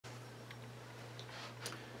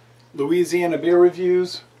Louisiana beer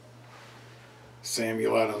reviews.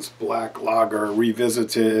 Samuel Adams Black Lager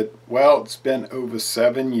revisited. Well, it's been over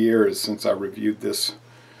 7 years since I reviewed this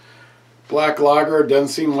black lager. It doesn't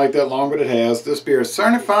seem like that long, but it has. This beer is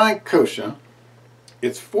certified kosher.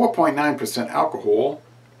 It's 4.9% alcohol,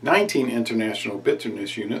 19 international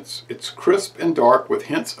bitterness units. It's crisp and dark with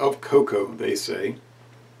hints of cocoa, they say.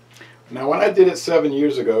 Now, when I did it 7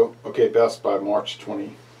 years ago, okay, best by March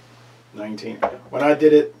 2019. When I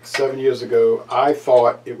did it 7 years ago, I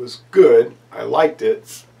thought it was good. I liked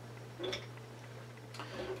it.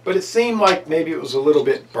 But it seemed like maybe it was a little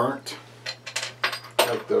bit burnt.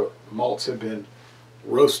 Like the malts had been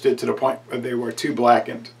roasted to the point where they were too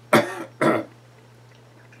blackened.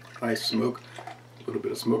 Nice smoke. A little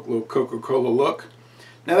bit of smoke, a little Coca-Cola look.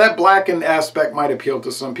 Now that blackened aspect might appeal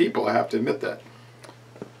to some people, I have to admit that.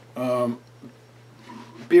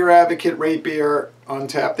 Beer Advocate rate beer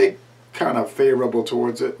Untapped, they kind of favorable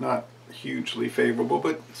towards it, not hugely favorable,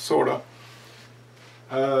 but sort of.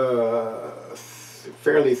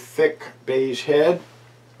 Fairly thick beige head,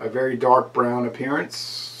 a very dark brown appearance,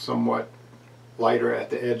 somewhat lighter at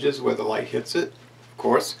the edges where the light hits it, of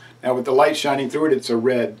course. Now with the light shining through it, it's a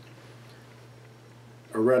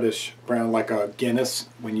reddish brown, like a Guinness.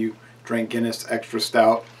 When you drink Guinness extra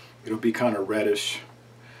stout, it'll be kind of reddish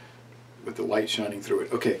with the light shining through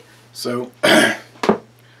it. Okay, so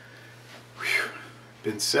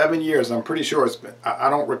been 7 years. I'm pretty sure it's been, I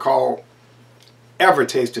don't recall ever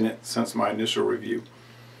tasting it since my initial review.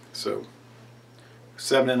 So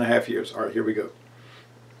 7.5 years. All right, here we go.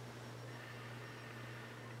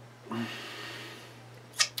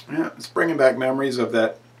 Yeah, it's bringing back memories of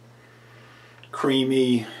that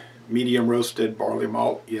creamy, medium roasted barley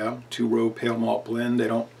malt. Yeah, 2-row pale malt blend. They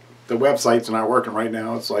don't, the website's not working right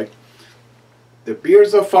now. It's like the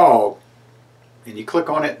beers of fall, and you click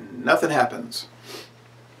on it and nothing happens.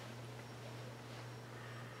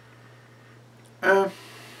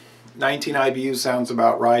 19 IBU sounds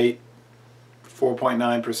about right.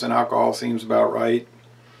 4.9% alcohol seems about right.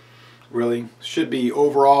 Really should be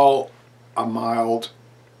overall a mild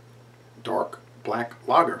dark black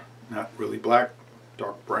lager. Not really black,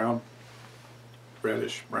 dark brown,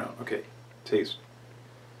 reddish brown. Okay, taste.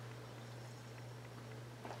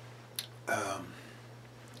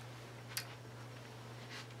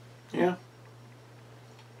 Yeah.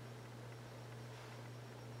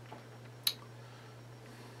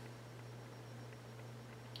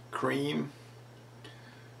 Cream,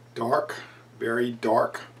 dark, very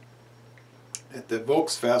dark. At the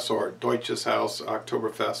Volksfest or Deutsches Haus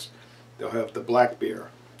Oktoberfest, they'll have the black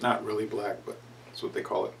beer. Not really black, but that's what they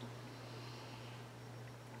call it.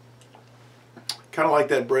 Kind of like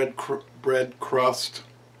that bread crust,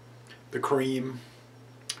 the cream,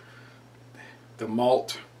 the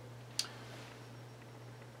malt.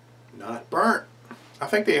 Not burnt. I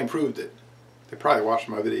think they improved it. They probably watched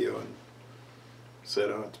my video and said,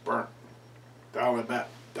 oh, it's burnt. Dial it back.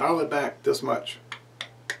 Dial it back this much.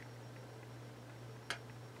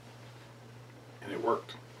 And it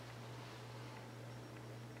worked.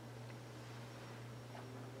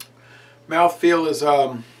 Mouthfeel is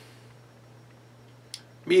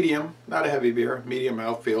medium, not a heavy beer. Medium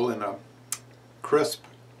mouthfeel and a crisp.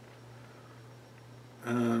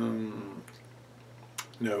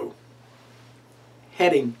 No.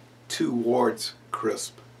 Heading towards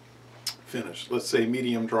crisp finish. Let's say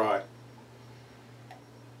medium dry.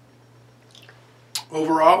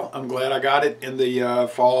 Overall, I'm glad I got it in the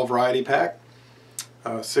fall variety pack.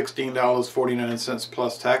 $16.49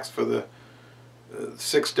 plus tax for the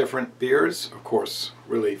 6 different beers. Of course,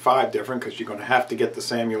 really 5 different, because you're going to have to get the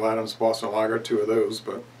Samuel Adams Boston Lager, 2 of those.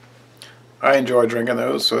 But I enjoy drinking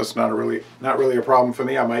those, so it's not really a problem for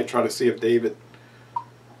me. I might try to see if David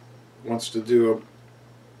wants to do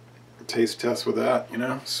a taste test with that, you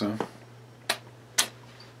know. So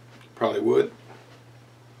probably would.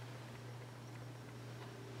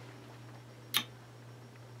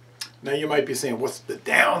 Now you might be saying, what's the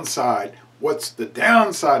downside? What's the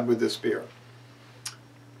downside with this beer?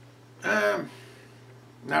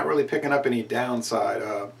 Not really picking up any downside.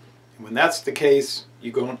 When that's the case,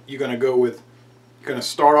 you're going to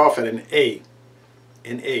start off at an A.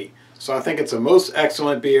 An A. So I think it's a most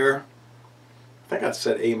excellent beer. I think I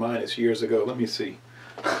said A- years ago. Let me see.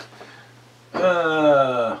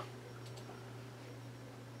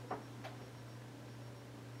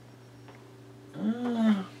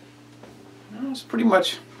 It's pretty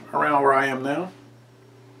much around where I am now.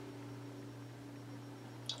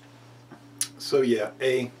 So yeah,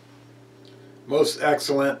 A. Most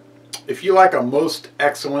excellent. If you like a most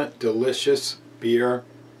excellent, delicious beer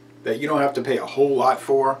that you don't have to pay a whole lot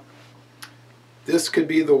for, this could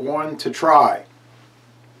be the one to try.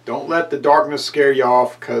 Don't let the darkness scare you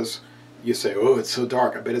off because you say, oh, it's so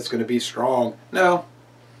dark, I bet it's going to be strong. No.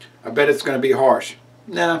 I bet it's going to be harsh.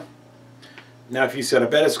 No. Now if you said, I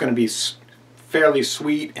bet it's going to be fairly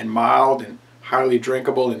sweet and mild and highly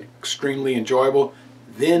drinkable and extremely enjoyable,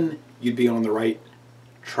 then you'd be on the right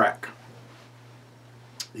track.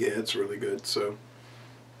 Yeah, it's really good. So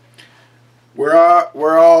we're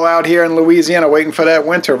all out here in Louisiana waiting for that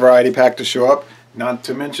winter variety pack to show up. Not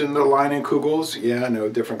to mention the Leinenkugels. Yeah, I know,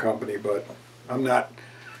 different company, but I'm not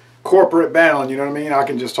corporate bound, you know what I mean? I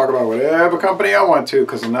can just talk about whatever company I want to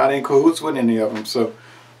because I'm not in cahoots with any of them. So,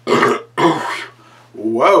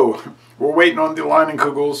 whoa, we're waiting on the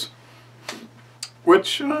Leinenkugels,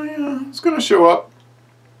 which yeah, it's going to show up,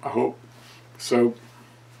 I hope. So,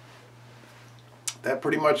 that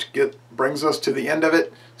pretty much brings us to the end of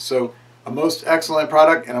it. So, a most excellent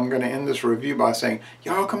product, and I'm going to end this review by saying,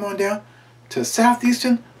 y'all come on down to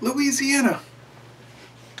southeastern Louisiana.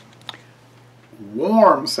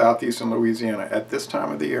 Warm southeastern Louisiana at this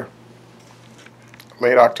time of the year.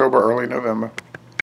 Late October, early November.